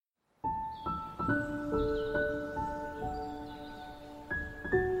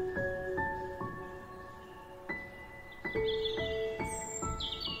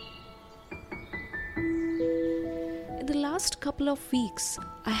couple of weeks,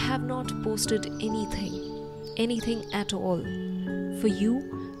 I have not posted anything at all. For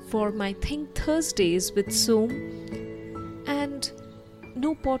you, for my Think Thursdays with Som, and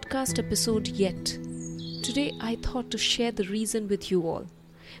no podcast episode yet. Today I thought to share the reason with you all,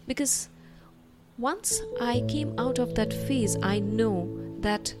 because once I came out of that phase, I know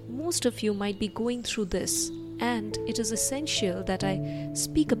that most of you might be going through this, and it is essential that I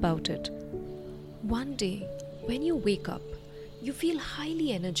speak about it. One day, when you wake up, you feel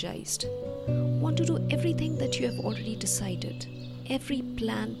highly energized, want to do everything that you have already decided, every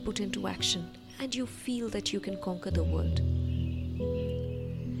plan put into action, and you feel that you can conquer the world.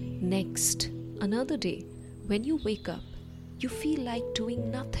 Next, another day, when you wake up, you feel like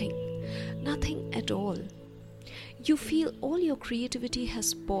doing nothing at all. You feel all your creativity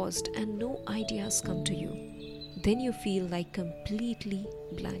has paused and no ideas come to you. Then you feel like completely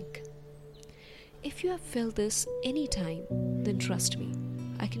blank. If you have felt this anytime, then trust me,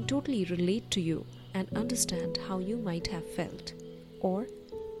 I can totally relate to you and understand how you might have felt. Or,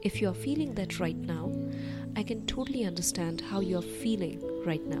 if you are feeling that right now, I can totally understand how you are feeling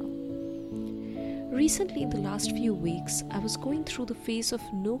right now. Recently, in the last few weeks, I was going through the phase of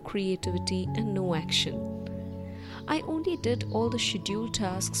no creativity and no action. I only did all the scheduled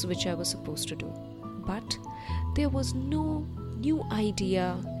tasks which I was supposed to do. But there was no new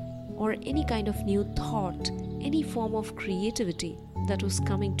idea or any kind of new thought, any form of creativity that was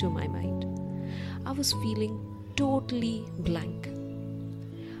coming to my mind. I was feeling totally blank.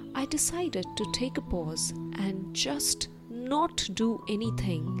 I decided to take a pause and just not do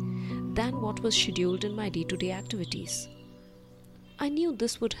anything than what was scheduled in my day-to-day activities. I knew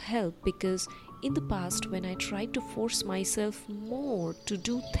this would help because in the past, when I tried to force myself more to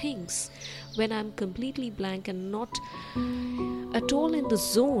do things when I'm completely blank and not at all in the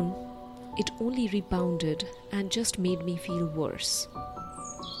zone, it only rebounded and just made me feel worse.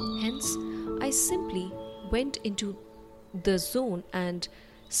 Hence, I simply went into the zone and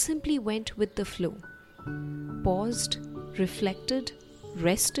simply went with the flow. Paused, reflected,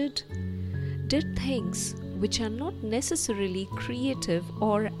 rested, did things which are not necessarily creative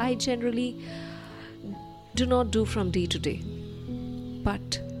or I generally do not do from day to day.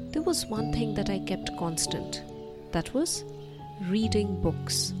 But there was one thing that I kept constant. That was reading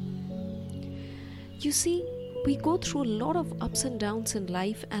books. You see, we go through a lot of ups and downs in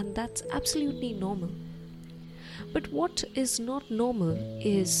life, and that's absolutely normal. But what is not normal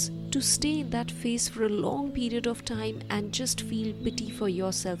is to stay in that phase for a long period of time and just feel pity for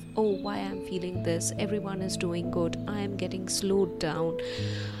yourself. Oh, why I'm feeling this? Everyone is doing good. I am getting slowed down.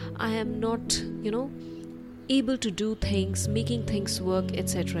 I am not, able to do things, making things work,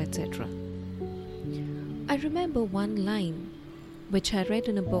 etc., etc. I remember one line which I read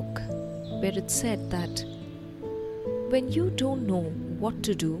in a book where it said that when you don't know what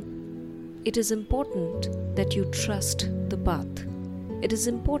to do, it is important that you trust the path. It is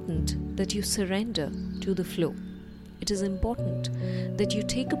important that you surrender to the flow. It is important that you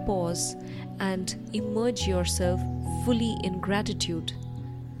take a pause and immerse yourself fully in gratitude,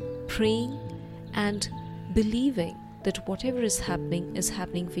 praying and believing that whatever is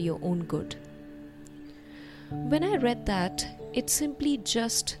happening for your own good. When I read that, it simply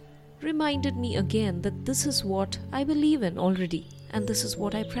just reminded me again that this is what I believe in already and this is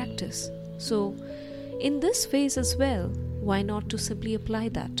what I practice. So, in this phase as well, why not to simply apply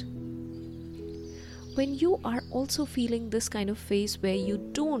that? When you are also feeling this kind of phase where you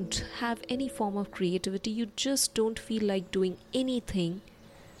don't have any form of creativity, you just don't feel like doing anything,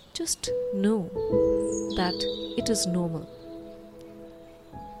 just know that it is normal.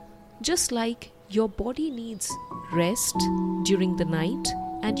 Just like your body needs rest during the night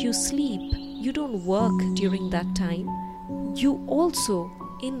and you sleep, you don't work during that time, you also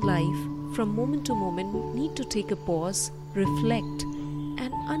in life from moment to moment need to take a pause, reflect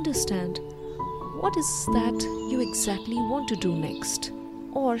and understand what is that you exactly want to do next,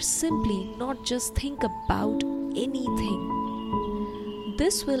 or simply not just think about anything.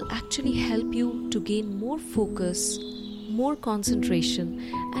 This will actually help you to gain more focus, more concentration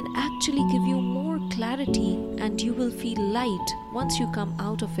and actually give you more clarity, and you will feel light once you come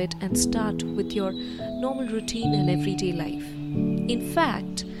out of it and start with your normal routine and everyday life. In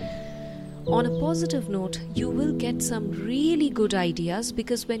fact, on a positive note, you will get some really good ideas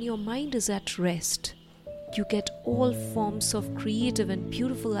because when your mind is at rest, you get all forms of creative and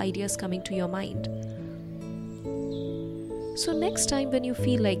beautiful ideas coming to your mind. So next time when you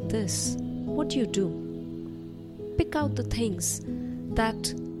feel like this, what do? Pick out the things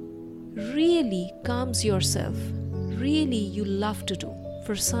that really calms yourself, really you love to do.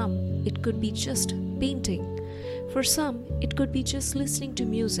 For some, it could be just painting. For some, it could be just listening to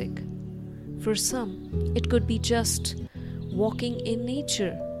music. For some, it could be just walking in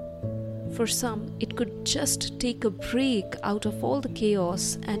nature. For some, it could just take a break out of all the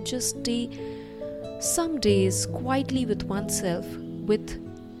chaos and just stay some days quietly with oneself with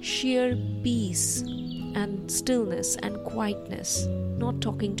sheer peace and stillness and quietness, not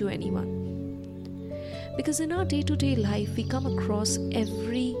talking to anyone. Because in our day-to-day life, we come across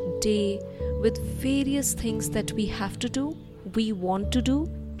every day with various things that we have to do, we want to do,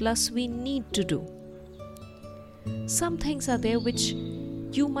 plus we need to do. Some things are there which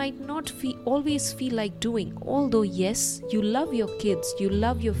you might not always feel like doing, although yes, you love your kids, you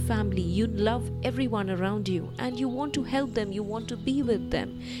love your family, you love everyone around you, and you want to help them, you want to be with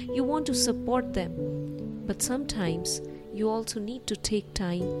them, you want to support them. But sometimes you also need to take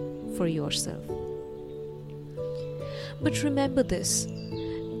time for yourself. But remember this,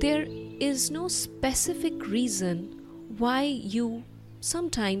 there is no specific reason why you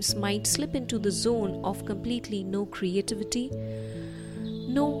sometimes might slip into the zone of completely no creativity,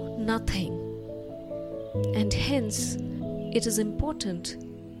 no nothing. And hence, it is important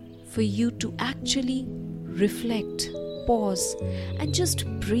for you to actually reflect, pause, and just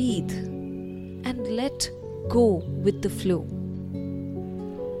breathe and let go with the flow.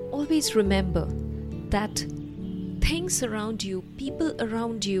 Always remember that things around you, people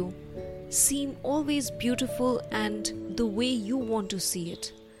around you, seem always beautiful and the way you want to see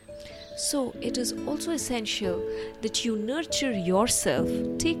it. So it is also essential that you nurture yourself,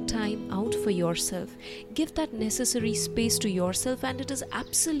 take time out for yourself, give that necessary space to yourself, and it is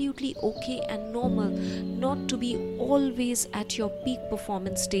absolutely okay and normal not to be always at your peak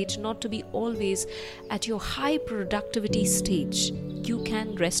performance stage, not to be always at your high productivity stage. You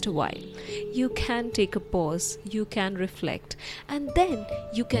can rest a while, you can take a pause, you can reflect, and then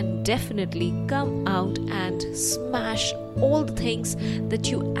you can definitely come out and smash all the things that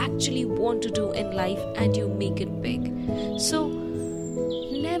you actually want to do in life, and you make it big. So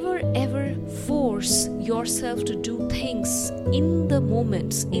never ever force yourself to do things in the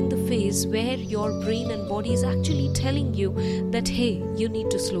moments, in the phase where your brain and body is actually telling you that hey, you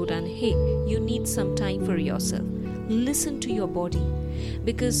need to slow down, hey, you need some time for yourself. Listen to your body,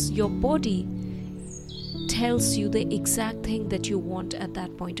 because your body tells you the exact thing that you want at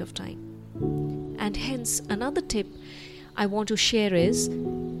that point of time. And hence, another tip I want to share is,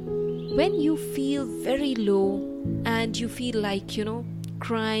 when you feel very low and you feel like,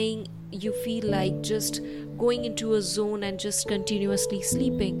 crying, you feel like just going into a zone and just continuously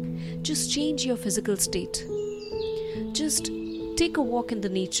sleeping, just change your physical state. Just take a walk in the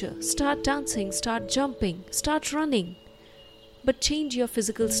nature, start dancing, start jumping, start running. But change your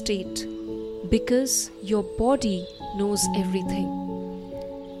physical state, because your body knows everything.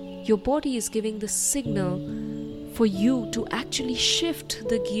 Your body is giving the signal for you to actually shift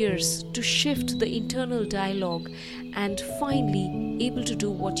the gears, to shift the internal dialogue, and finally able to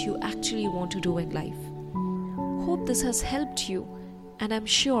do what you actually want to do in life. Hope this has helped you, and I'm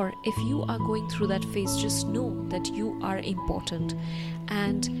sure if you are going through that phase, just know that you are important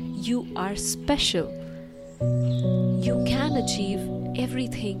and you are special. You can achieve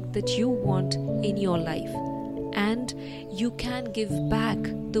everything that you want in your life, and you can give back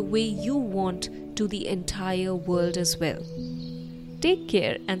the way you want to the entire world as well. Take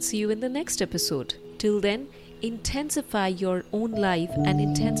care and see you in the next episode. Till then, intensify your own life and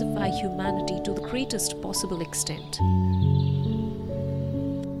intensify humanity to the greatest possible extent.